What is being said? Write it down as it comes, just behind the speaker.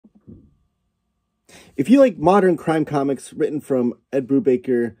If you like modern crime comics written from Ed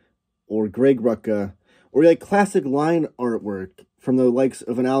Brubaker or Greg Rucka, or you like classic line artwork from the likes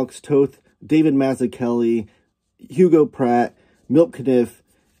of an Alex Toth, David Mazzucchelli, Hugo Pratt, Milt Kniff,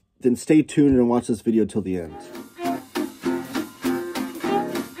 then stay tuned and watch this video till the end.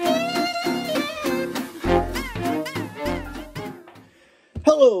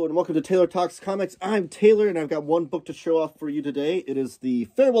 Hello and welcome to Taylor Talks Comics. I'm Taylor and I've got one book to show off for you today. It is the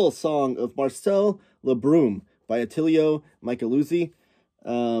farewell song of Marcel LABRUME by Attilio Micheluzzi.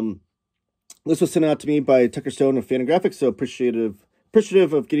 This was sent out to me by Tucker Stone of Fantagraphics, so appreciative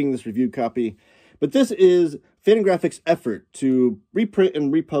of getting this review copy. But this is Fantagraphics' effort to reprint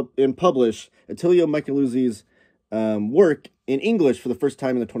and publish Attilio Micheluzzi's work in English for the first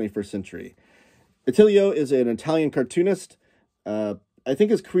time in the 21st century. Attilio is an Italian cartoonist. I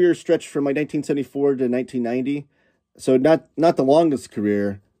think his career stretched from like 1974 to 1990, so not the longest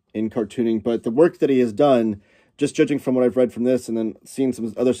career in cartooning, but the work that he has done, just judging from what I've read from this and then seeing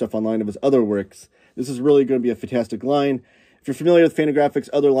some other stuff online of his other works, this is really going to be a fantastic line. If you're familiar with Fantagraphics'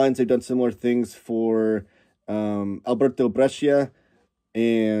 other lines, they've done similar things for Alberto Brescia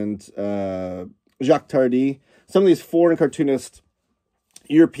and Jacques Tardy. Some of these foreign cartoonists,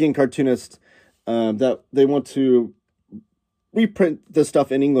 European cartoonists, that they want to reprint this stuff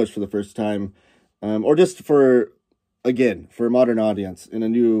in English for the first time, or just for a modern audience in a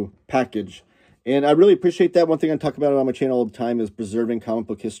new package. And I really appreciate that. One thing I talk about on my channel all the time is preserving comic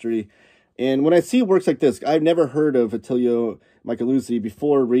book history. And when I see works like this, I've never heard of Attilio Micheluzzi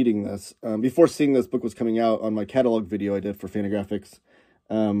before reading this, before seeing this book was coming out on my catalog video I did for Fantagraphics.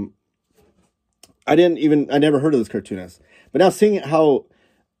 I never heard of this cartoonist. But now seeing how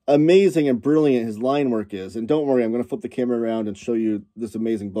amazing and brilliant his line work is, and don't worry, I'm going to flip the camera around and show you this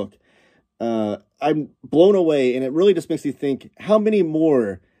amazing book. I'm blown away, and it really just makes me think how many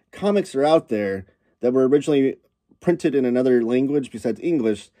more comics are out there that were originally printed in another language besides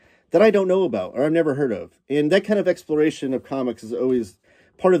English that I don't know about or I've never heard of. And that kind of exploration of comics is always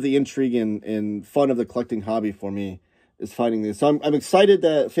part of the intrigue and fun of the collecting hobby for me, is finding these. So I'm excited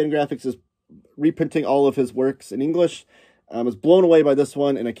that Fantagraphics is reprinting all of his works in English. I was blown away by this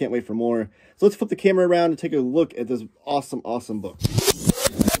one, and I can't wait for more. So let's flip the camera around and take a look at this awesome, awesome book.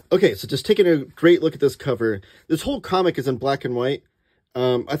 Okay, so just taking a great look at this cover. This whole comic is in black and white.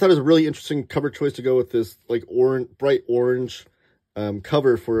 I thought it was a really interesting cover choice to go with this like bright orange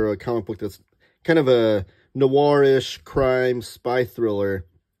cover for a comic book that's kind of a noirish crime spy thriller.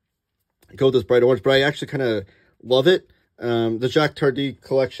 Go with this bright orange, but I actually kind of love it. The Jacques Tardy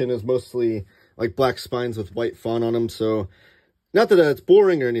collection is mostly like black spines with white font on them, so not that it's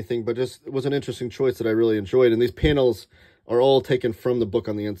boring or anything, but just it was an interesting choice that I really enjoyed. And these panels are all taken from the book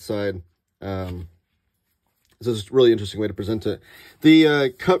on the inside. So it's a really interesting way to present it.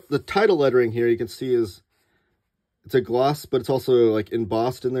 The title lettering here you can see it's a gloss, but it's also like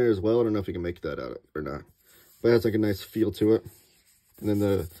embossed in there as well. I don't know if you can make that out or not, but it has like a nice feel to it. And then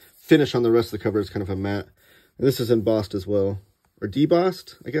the finish on the rest of the cover is kind of a matte. And this is embossed as well. Or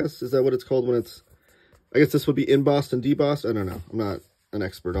debossed, I guess. Is that what it's called when it's... I guess this would be embossed and debossed. I don't know. I'm not an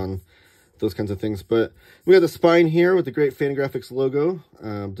expert on those kinds of things. But we have the spine here with the great Fantagraphics logo,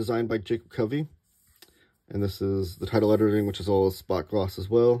 designed by Jacob Covey. And this is the title lettering, which is all spot gloss as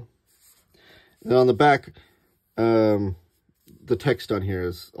well. And on the back, the text on here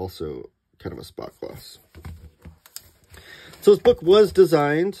is also kind of a spot gloss. So this book was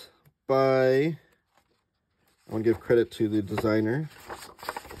designed by... I want to give credit to the designer,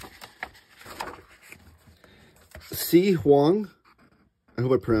 Si Huang. I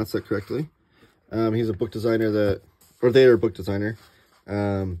hope I pronounced that correctly. He's a book designer they are a book designer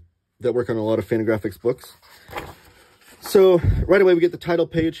that work on a lot of Fantagraphics books. So right away we get the title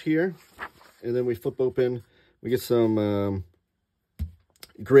page here, and then we flip open. We get some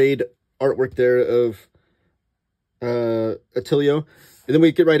grade artwork there of Attilio, and then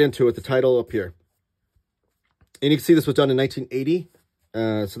we get right into it. The title up here. And you can see this was done in 1980.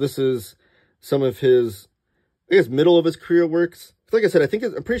 So this is some of his, I guess, middle of his career works. Like I said,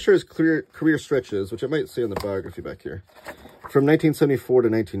 I'm pretty sure his career stretches, which I might say on the biography back here, from 1974 to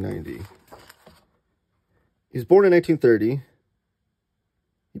 1990. He was born in 1930.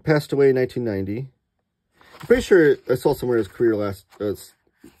 He passed away in 1990. I'm pretty sure I saw somewhere his career was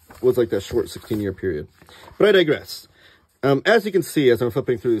like that short 16-year period. But I digress. As you can see, as I'm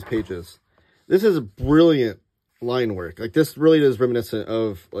flipping through these pages, this is a brilliant line work. Like, this really is reminiscent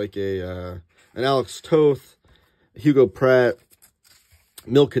of like an Alex Toth, Hugo Pratt,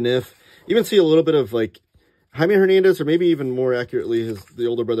 Milt Kniff. Even see a little bit of like Jaime Hernandez, or maybe even more accurately the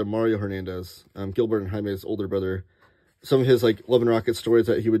older brother Mario Hernandez, Gilbert and Jaime's older brother. Some of his like Love and Rocket stories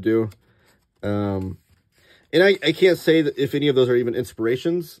that he would do. And I can't say that if any of those are even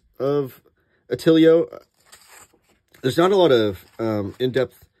inspirations of Attilio. There's not a lot of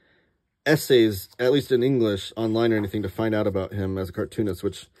in-depth essays, at least in English, online or anything to find out about him as a cartoonist,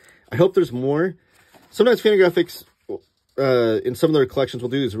 which I hope there's more. Sometimes Fantagraphics, in some of their collections, will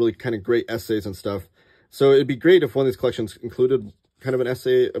do these really kind of great essays and stuff. So it'd be great if one of these collections included kind of an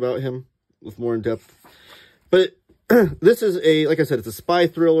essay about him with more in-depth. But this is like I said, it's a spy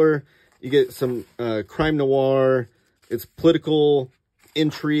thriller. You get some crime noir. It's political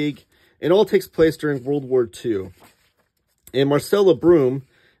intrigue. It all takes place during World War II. And Marcel LaBrume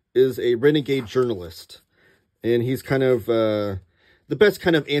is a renegade journalist. And he's kind of the best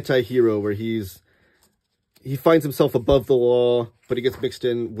kind of anti-hero, where he finds himself above the law, but he gets mixed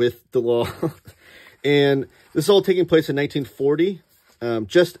in with the law. And this is all taking place in 1940,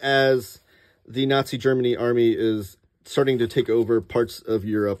 just as the Nazi Germany army is starting to take over parts of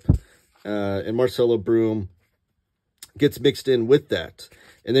Europe. And Marcel LaBrume gets mixed in with that.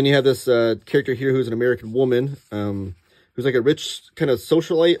 And then you have this character here who's an American woman, who's like a rich kind of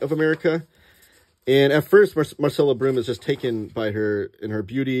socialite of America. And at first, Marcel LaBrume is just taken by her and her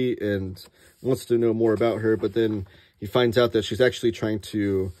beauty and wants to know more about her. But then he finds out that she's actually trying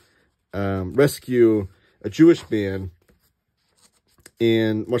to rescue a Jewish man.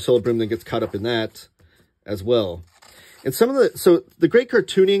 And Marcel LaBrume then gets caught up in that as well. And so the great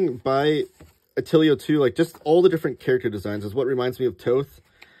cartooning by Attilio too, like just all the different character designs is what reminds me of Toth.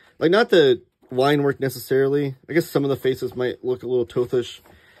 Like not the line work necessarily. I guess some of the faces might look a little Tothish.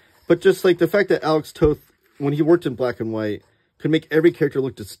 But just like the fact that Alex Toth, when he worked in black and white, could make every character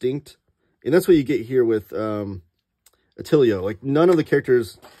look distinct. And that's what you get here with Attilio. Like none of the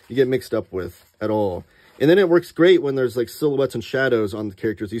characters you get mixed up with at all. And then it works great when there's like silhouettes and shadows on the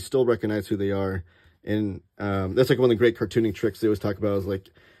characters. You still recognize who they are. And that's like one of the great cartooning tricks they always talk about is like,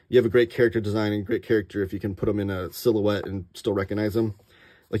 you have a great character design and great character if you can put them in a silhouette and still recognize them.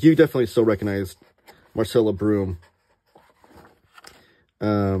 Like you definitely still recognize Marcel LaBrume.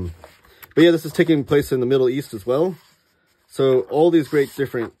 But yeah, this is taking place in the Middle East as well. So all these great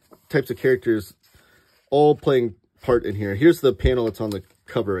different types of characters all playing part in here. Here's the panel that's on the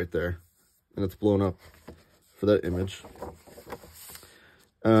cover right there. And it's blown up for that image.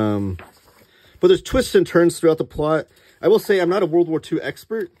 But there's twists and turns throughout the plot. I will say I'm not a World War II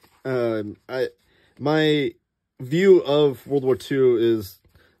expert. My view of World War II is,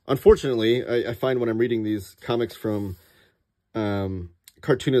 unfortunately, I find when I'm reading these comics from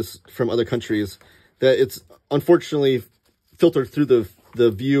cartoonists from other countries, that it's unfortunately filtered through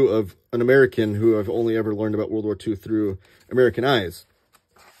the view of an American who I've only ever learned about World War II through American eyes,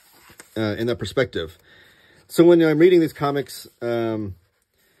 in that perspective. So when I'm reading these comics,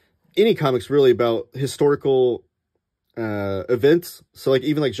 any comics really about historical events, so like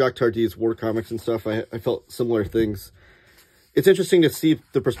even like Jacques Tardy's war comics and stuff, I felt similar things. It's interesting to see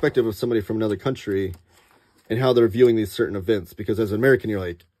the perspective of somebody from another country and how they're viewing these certain events, because as an American, you're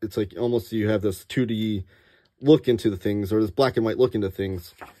like, it's like almost you have this 2D look into the things, or this black and white look into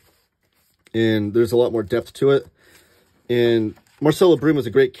things, and there's a lot more depth to it. And Marcel LaBrume is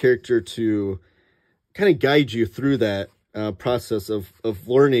a great character to kind of guide you through that process of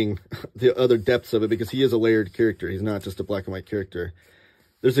learning the other depths of it, because he is a layered character. He's not just a black and white character.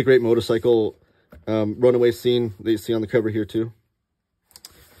 There's a great motorcycle runaway scene that you see on the cover here too.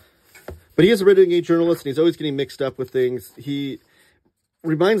 But he is a renegade journalist, and he's always getting mixed up with things. He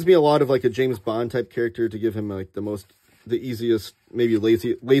reminds me a lot of like a James Bond type character, to give him like the easiest, maybe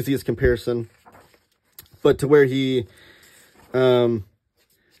laziest comparison. But to where he'll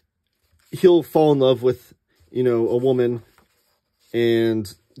fall in love with, you know, a woman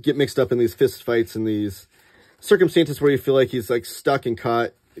and get mixed up in these fist fights and these circumstances where you feel like he's like stuck and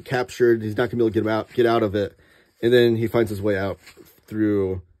captured. He's not gonna be able to get out of it. And then he finds his way out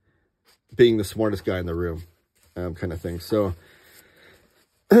through being the smartest guy in the room, kind of thing. So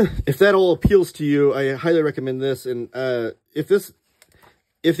if that all appeals to you, I highly recommend this. And if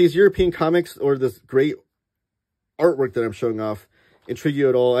these European comics or this great artwork that I'm showing off intrigue you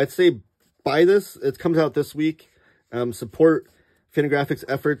at all, I'd say buy this. It comes out this week. Support Fantagraphics'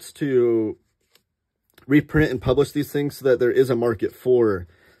 efforts to reprint and publish these things so that there is a market for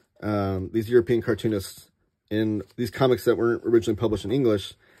these European cartoonists in these comics that weren't originally published in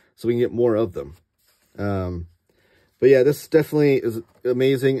English, so we can get more of them. But yeah, this definitely is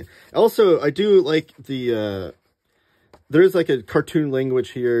amazing. Also, I do like there is like a cartoon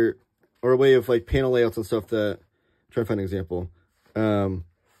language here, or a way of like panel layouts and stuff that, I'm trying to find an example, that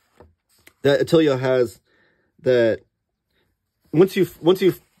Attilio has, that once you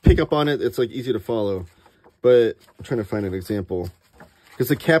pick up on it, it's like easy to follow. But I'm trying to find an example, because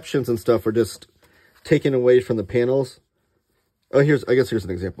the captions and stuff are just taken away from the panels. Oh, I guess here's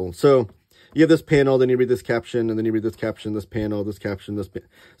an example. So you have this panel, then you read this caption, and then you read this caption, this panel, this caption,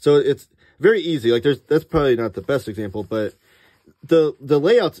 so it's very easy. Like that's probably not the best example, but the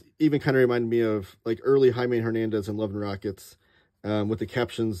layouts even kind of remind me of like early Jaime Hernandez and Love and Rockets, with the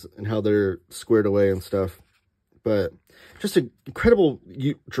captions and how they're squared away and stuff. But just an incredible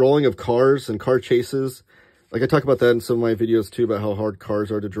drawing of cars and car chases. Like I talk about that in some of my videos too, about how hard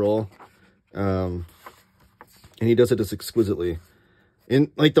cars are to draw. And he does it just exquisitely. And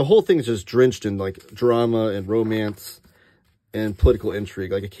like the whole thing is just drenched in like drama and romance and political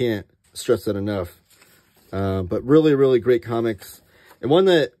intrigue. Like I can't stress that enough. But really, really great comics. And one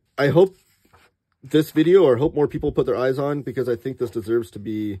that I hope this video, or hope more people put their eyes on, because I think this deserves to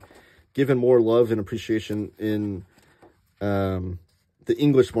be given more love and appreciation in the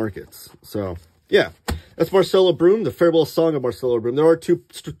English markets. So yeah, that's Marcel LaBrume, the Farewell Song of Marcel LaBrume. There are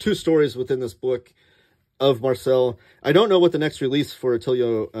two stories within this book of Marcel. I don't know what the next release for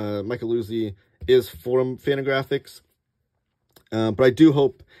Attilio Micheluzzi is from Fantagraphics, but I do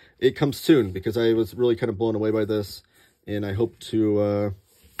hope it comes soon, because I was really kind of blown away by this, and I hope to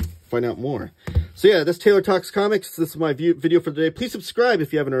find out more. So yeah, that's Taylor Talks Comics. This is my video for today. Please subscribe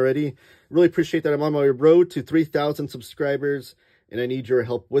if you haven't already. Really appreciate that. I'm on my road to 3,000 subscribers, and I need your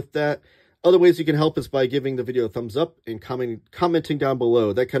help with that. Other ways you can help is by giving the video a thumbs up and commenting down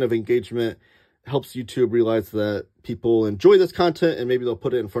below. That kind of engagement helps YouTube realize that people enjoy this content, and maybe they'll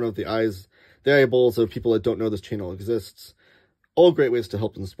put it in front of the eyeballs of people that don't know this channel exists. All great ways to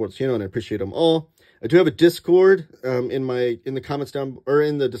help in the sports channel, and I appreciate them all. I do have a Discord in the comments down, or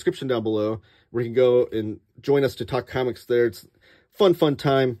in the description down below, where you can go and join us to talk comics there. It's fun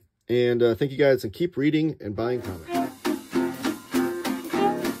time. And thank you guys, and keep reading and buying comics.